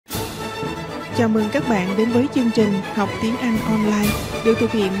Chào mừng các bạn đến với chương trình học tiếng Anh online được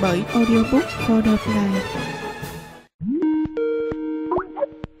thực hiện bởi Audiobook for the Blind.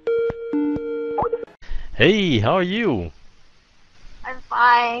 Hey, how are you? I'm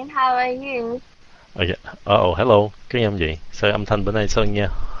fine. How are you? Okay. Oh, hello. Cái em gì? Sao âm thanh bữa nay sao nghe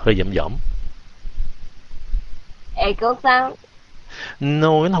hơi dỏm dỏm? Echo sound.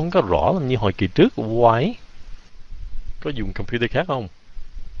 No, nó không có rõ như hồi kỳ trước. Why? Có dùng computer khác không?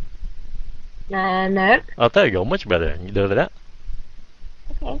 No. Oh, there you go. Much better. You do that?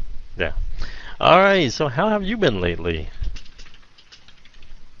 Okay. Yeah. Alright, so how have you been lately?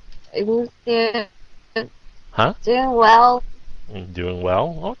 I'm still Huh? doing well. Doing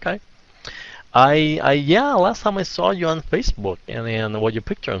well? Okay. Yeah, last time I saw you on Facebook and your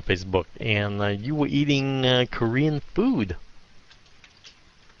picture on Facebook and you were eating Korean food.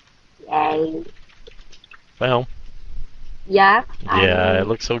 Yay. Phải không? Yeah. Yeah, it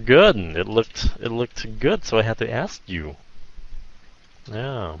looked so good. It looked good, so I had to ask you.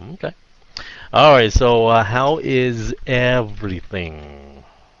 Yeah, okay. All right, so how is everything?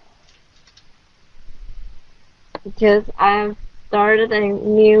 Because I've started a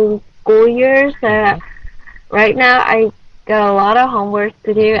new school year, so right now I got a lot of homework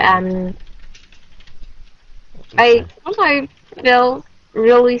to do, and I sometimes feel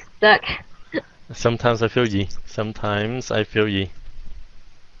really stuck. Sometimes I feel ye. Sometimes I feel ye.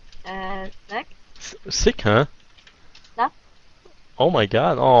 Stuck? Sick, huh? Stuck? Oh my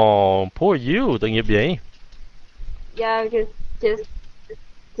god. Oh, poor you. Tội nghiệp vậy. Yeah, just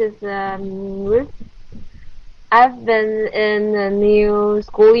I've been in the new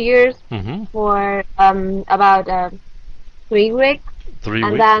school years for about 3 weeks. 3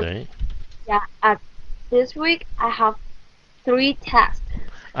 and weeks, then, right? Yeah, this week I have 3 tests.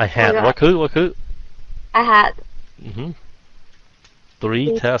 I had quá khứ. I had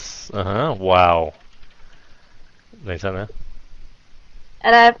 3 tests. Wow. Này sao nữa?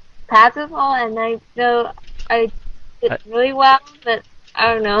 And I passed it all, and I feel I did really well, but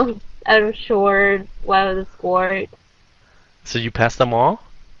I don't know. I'm sure what was the score. So you passed them all?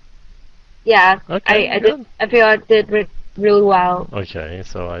 Yeah, Okay, I good. did. I feel I did really well. Okay,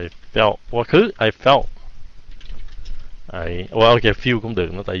 so I felt quá khứ. I felt. Well, okay, feel cũng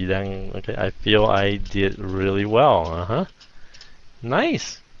được nó tại vì đang okay. I feel I did really well.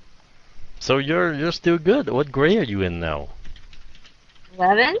 Nice. So you're still good. What grade are you in now?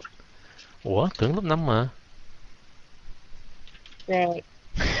 11. Ủa, tưởng lớp 5 mà. 6.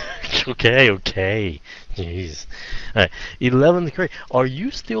 Okay. Jeez. All right. 11th grade. Are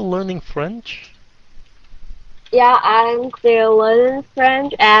you still learning French? Yeah, I'm still learning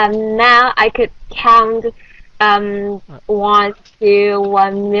French, and now I could count 1 to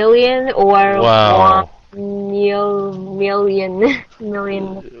 1 million or Wow. 1 million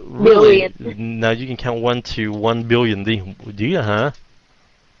Really? billion. Now you can count 1 to 1 billion. Do you, huh?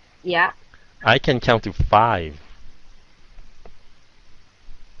 Yeah. I can count to 5.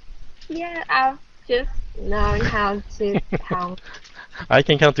 Yeah, I've just learned how to count. I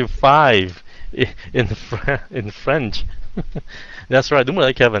can count to 5 in French. That's right. Đúng rồi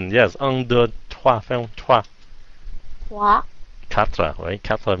đấy, Kevin. Yes. 1, 2, 3, phải không? 3. 3. 4, right?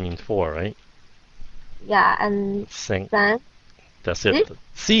 4 means 4, right? Yeah, and 5. 5. That's it.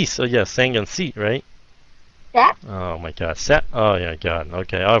 6. Oh yeah, 5 and 6, right? 7. Oh my god. 7. Oh yeah, god.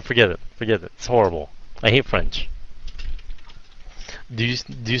 Okay. Oh, forget it. It's horrible. I hate French. Do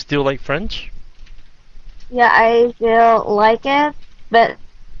you still like French? Yeah, I still like it, but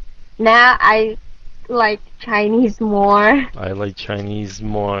now I like Chinese more. I like Chinese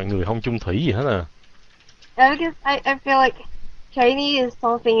more. Người không chung thủy gì hết à? Yeah, because I feel like Chinese is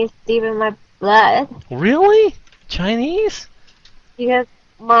something is deep in my blood. Really? Chinese? Because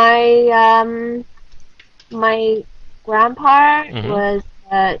my grandpa was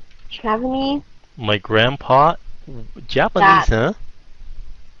Japanese. My grandpa, Japanese, huh?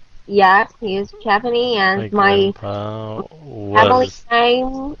 Yeah, he is Japanese, and my family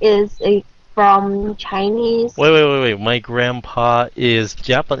name is from Chinese. Wait. My grandpa is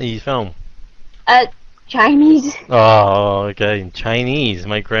Japanese film. Chinese. Oh, okay. Chinese.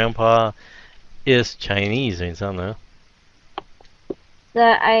 My grandpa is Chinese. Hay sao nữa?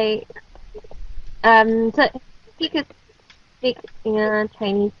 So so he could speak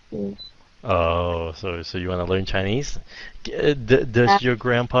Chinese too. Oh, so you want to learn Chinese? Does your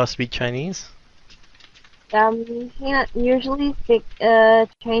grandpa speak Chinese? He not usually speak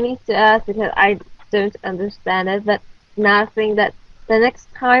Chinese to us because I don't understand it. But now I think that the next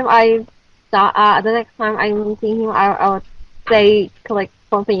time I'm meeting him, I would say like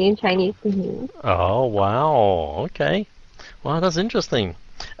something in Chinese to him. Oh wow, okay. Wow, that's interesting.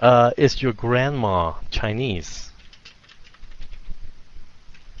 Is your grandma Chinese?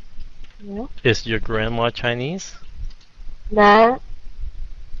 No. Is your grandma Chinese? No.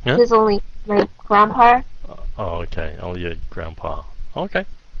 Huh? It's only my grandpa. Oh, okay. Oh, your grandpa. Okay.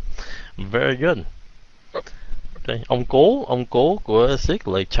 Very good. Okay. Ông cố của Sick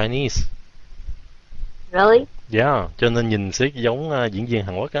like Chinese. Really? Yeah, cho nên nhìn Sick giống diễn viên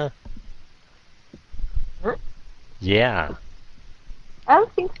Hàn Quốc á. Huh? Yeah. I don't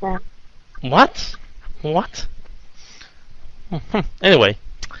think so. What? What? Anyway.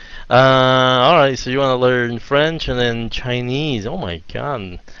 Alright, so you want to learn French and then Chinese. Oh my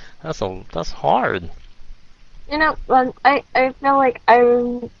god. That's hard. You know, I feel like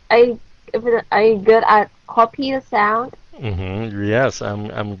I good at copy the sound. Yes,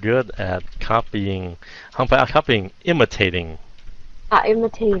 I'm good at copying. Không phải copying, imitating.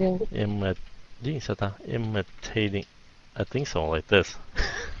 Imitating. Sao ta? Imitating. I think so, like this.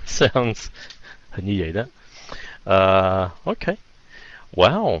 Sounds hình như vậy đó. Okay.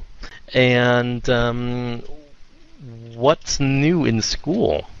 Wow. And what's new in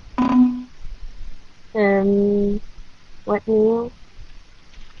school? What new?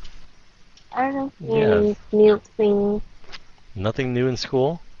 I don't see Yes. any new things. Nothing new in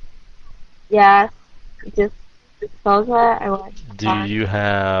school? Yeah, just exposure. I want Do you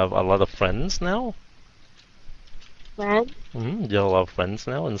have a lot of friends now? friends. Do you have a lot of friends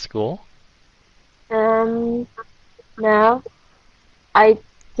now in school? No. I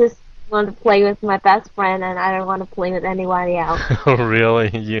just want to play with my best friend, and I don't want to play with anybody else. Oh,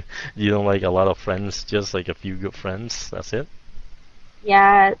 really? You don't like a lot of friends, just like a few good friends? That's it?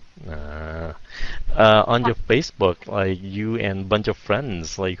 Yeah. On your Facebook, like you and bunch of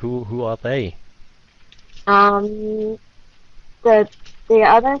friends, like who are they? The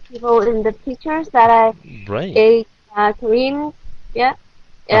other people in the pictures that I Right. Korean, yeah,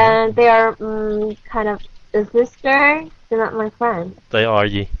 and they are kind of a sister. They're not my friend. They are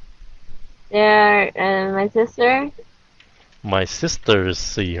ye. They're my sister. My sisters,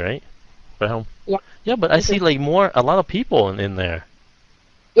 see, right? Phải không? Yeah. Yeah, but I see like a lot of people in there.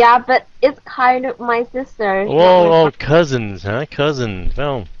 Yeah, but it's kind of my sister. Oh, cousins, huh? Cousins, phải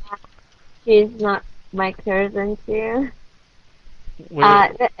không? She's not my cousin too.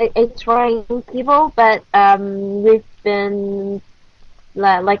 Well, It's trying people, but we've been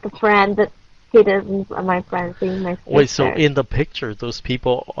like a friend, but he doesn't my friend, being my sister. wait, so in the picture, those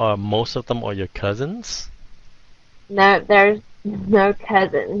people are most of them are your cousins? No, there's no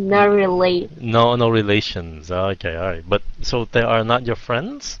cousin, no relation. No relations. Okay, alright. But so they are not your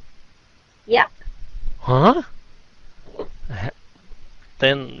friends? Yeah. Huh?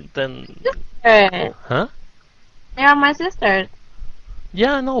 Then huh? They are my sisters.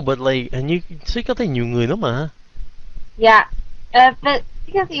 Yeah, I know, but like, and you see có thấy nhiều người lắm mà. Yeah. But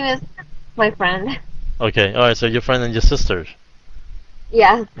because he was my friend. Okay, alright, so your friend and your sisters.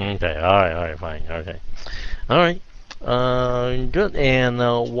 Yeah. Okay, alright, fine, okay. Alright, good, and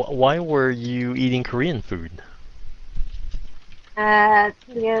why were you eating Korean food?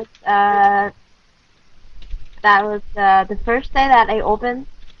 Because that was the first day that I opened.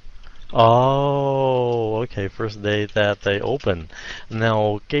 Oh, okay, first day that they open.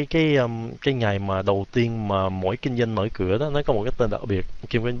 Nào, cái ngày mà đầu tiên mà mỗi kinh doanh mở cửa đó, nó có một cái tên đặc biệt.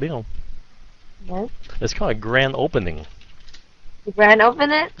 Kim Quyên biết không? Yes. It's called a grand opening. The grand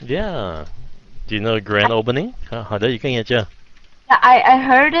opening? Yeah. Do you know grand opening? Hồi đó gì có nghe chưa? Yeah, I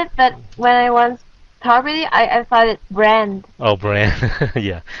heard it, but when I once talked with you, I thought it brand. Oh, brand.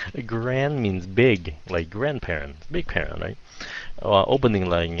 Yeah. Grand means big, like grandparent, big parent, right? Opening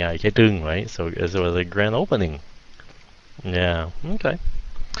là ngày khai trương, right? So it was a grand opening. Yeah. Okay.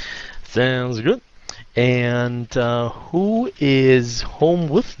 Sounds good. And who is home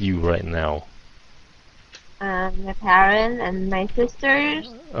with you right now? My parents and my sisters.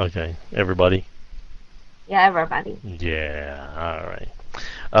 Okay. Everybody? Yeah, everybody. Yeah. All right.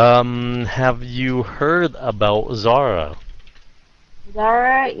 Have you heard about Zara?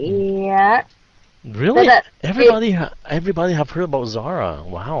 Zara, yeah. Really? But, Everybody have heard about Zara.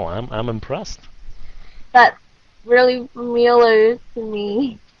 Wow, I'm impressed. That's really familiar to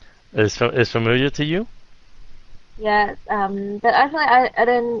me. Is familiar to you? Yes. But actually, I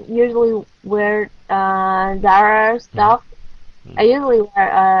don't usually wear Zara stuff. I usually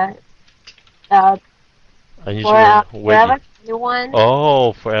wear Forever 21.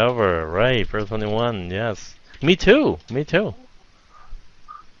 Oh, Forever, right? Forever 21. Yes. Me too.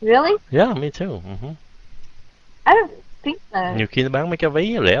 Really? Yeah, me too. I don't think so. Nhiều khi nó bán mấy cái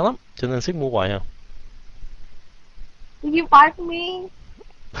váy rẻ lắm, cho nên ship mua hoài à. Did you buy for me?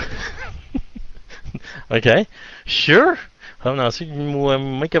 Okay, sure. Hôm nào Six mua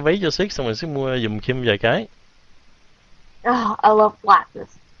mấy cái váy cho Six xong rồi Six mua giùm Kim vài cái. Oh, I love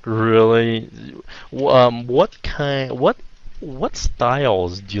glasses. Really? What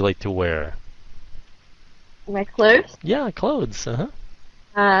styles do you like to wear? My clothes. Yeah, clothes.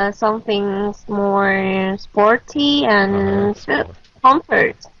 Something more sporty and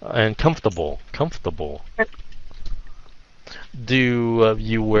comfort. And comfortable. Do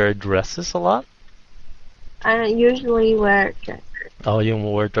you wear dresses a lot? I usually wear dresses. Oh, you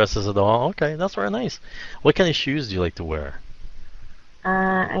don't wear dresses at all? Okay, that's very nice. What kind of shoes do you like to wear?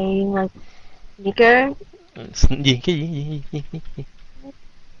 I like sneakers.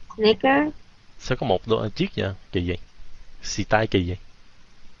 Sneakers. Sao có một chiếc vậy? Kỳ vậy? Xì tai kỳ vậy?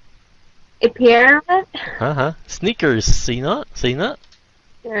 A pair of it. Hả? Sneakers, xì nó.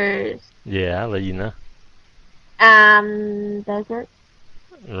 There's Yeah, là gì nữa? that's it.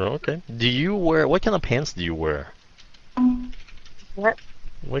 Okay. Do you wear, what kind of pants do you wear? What?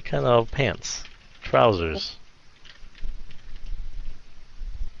 What kind of pants? Trousers?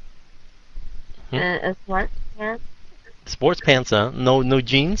 A smart pants. Sports pants, huh? No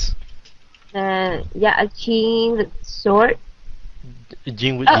jeans? Yeah, a jean that's short.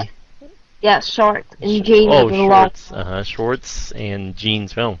 Jean with Yeah, short and jeans. Oh, with long. shorts. Shorts and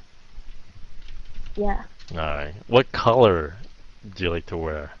jeans. Oh. Yeah. Alright. What color do you like to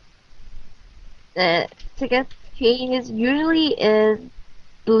wear? To get jeans usually is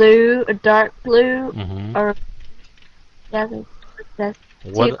blue, a dark blue, Mm-hmm. or that's two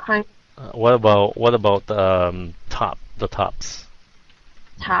What kind what about the tops?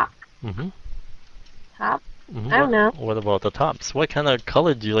 top. Mm-hmm. Top. Mm-hmm. I don't know. What about the tops? What kind of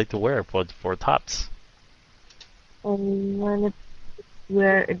color do you like to wear for tops? And when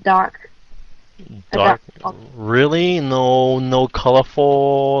wear a dark. Dark. top. Really? No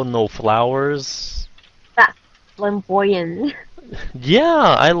colorful, no flowers. That's flamboyant.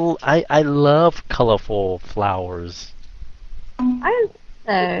 Yeah, I love colorful flowers. I don't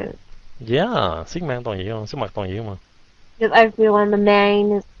know. Yeah, Sức mang toàn vậy không? Sức mặc toàn vậy không mà. Because I feel when the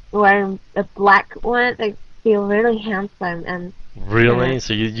man is wearing a black one, they feel really handsome and. Really?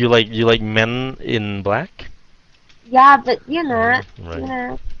 So you like men in black? Yeah, but you know,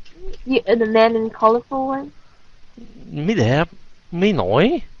 Right. the man in colorful one. Mới đẹp, mới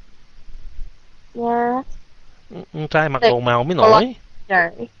nổi. Yeah. Trai mặc đồ màu mới nổi.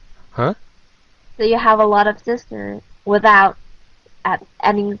 Sister. Huh? So you have a lot of sisters without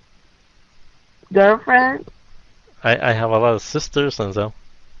any girlfriend. I have a lot of sisters and so.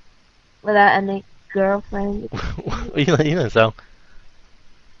 Without any girlfriend. ý là sao?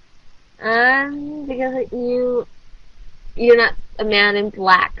 Because you're not a man in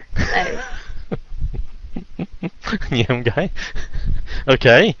black. So. Nhiều em gái.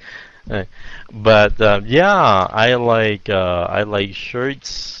 Okay. But yeah, I like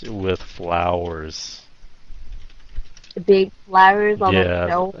shirts with flowers. Big flowers on the Yeah,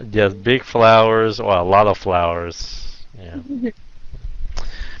 show. yes, big flowers or a lot of flowers. Yeah.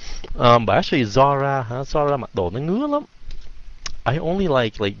 But actually Zara mặc đồ nó ngứa lắm. I only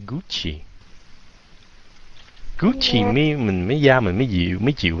like Gucci. Gucci Yeah. mình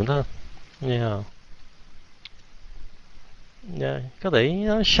mới chịu nó. Yeah. Yeah, có thể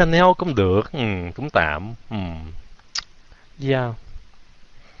Chanel cũng được, cũng tạm. Yeah.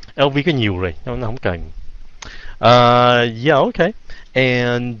 LV có nhiều rồi, nó không cần. Yeah, okay.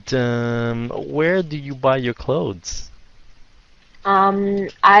 And where do you buy your clothes?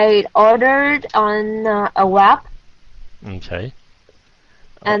 I ordered on a web, Okay.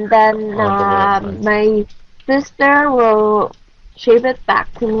 and then On the web, my sister will ship it back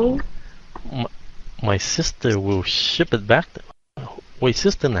to me. My sister will ship it back. Wait,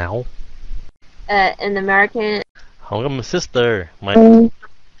 sister nào? In American. Không có my sister. My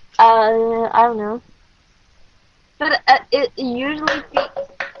I don't know. But it usually fits.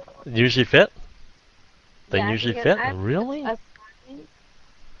 usually fit. They Yeah, usually because fit. I'm Really? a-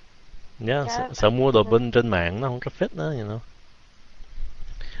 Yeah. Yeah. Sợ mua đồ bên trên mạng nó không có fit nữa, you know.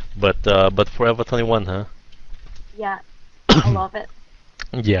 But Forever 21, huh? Yeah, I love it.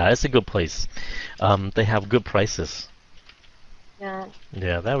 Yeah, it's a good place. They have good prices. Yeah.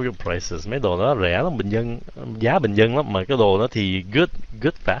 Yeah, they have good prices. Mấy đồ đó rẻ lắm, giá bình dân lắm, mà cái đồ đó thì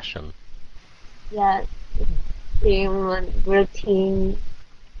good fashion. Yeah. Being routine.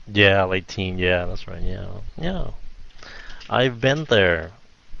 Yeah, like teen. Yeah, that's right. Yeah. I've been there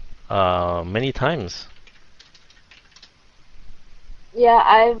many times. Yeah,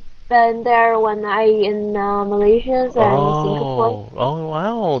 I've been there when I in Malaysia and Singapore. Oh,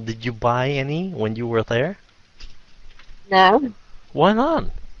 wow. Did you buy any when you were there? No. Why not?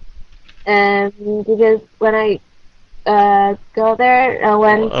 Because when I go there. I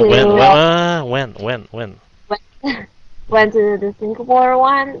went to When? went to the Singapore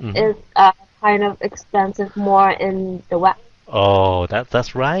one. Mhm. It's kind of expensive more in the west. Oh,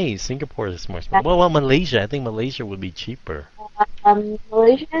 that's right. Singapore is more expensive. Well, Malaysia. I think Malaysia would be cheaper.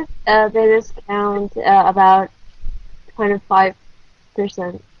 Malaysia, they discount about 25%.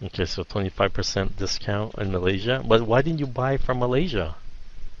 Okay, so 25% discount in Malaysia. But why didn't you buy from Malaysia?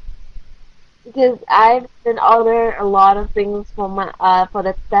 Because I've been order a lot of things for my for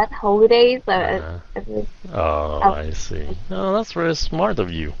that holiday, so it was, Oh, I see. Oh, that's very smart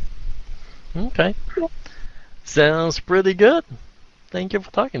of you. Okay. Sounds pretty good. Thank you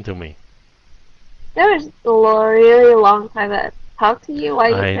for talking to me. there was a really long time that I talked to you. Why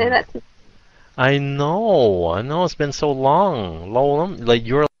you say that to me? I know it's been so long. Lâu lắm. Like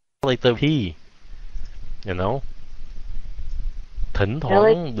you're like the he. You know? Thỉnh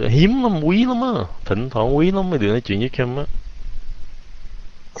thoảng hiếm lắm, quý lắm á. Thỉnh thoảng quý lắm mới được nói chuyện với Kim á.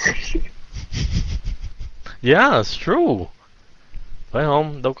 Yeah, it's true. Phải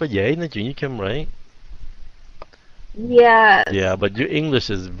không? Đâu có dễ nói chuyện với Kim, right? Yeah. Yeah, but your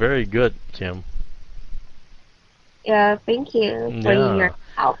English is very good, Kim. Yeah, thank you for your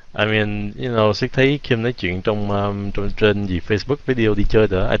help. I mean, you know, Siết thấy Kim nói chuyện trong trên gì Facebook video đi chơi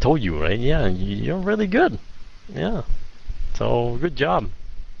đó. I told you, right? Yeah, you're really good. Yeah. So, good job.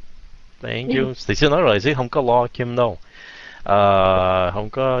 Thank you. Thì xin nói rồi, Siết không có lo Kim đâu. Không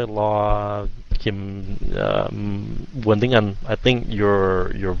có lo Kim quên tiếng Anh. I think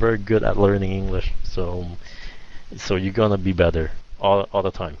you're very good at learning English. So you're gonna be better all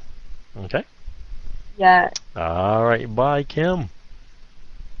the time. Okay? Yeah. All right. Bye, Kim.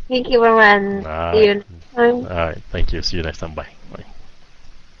 Thank you very much. See you next time. All right. Thank you. See you next time. Bye.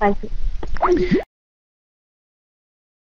 Bye.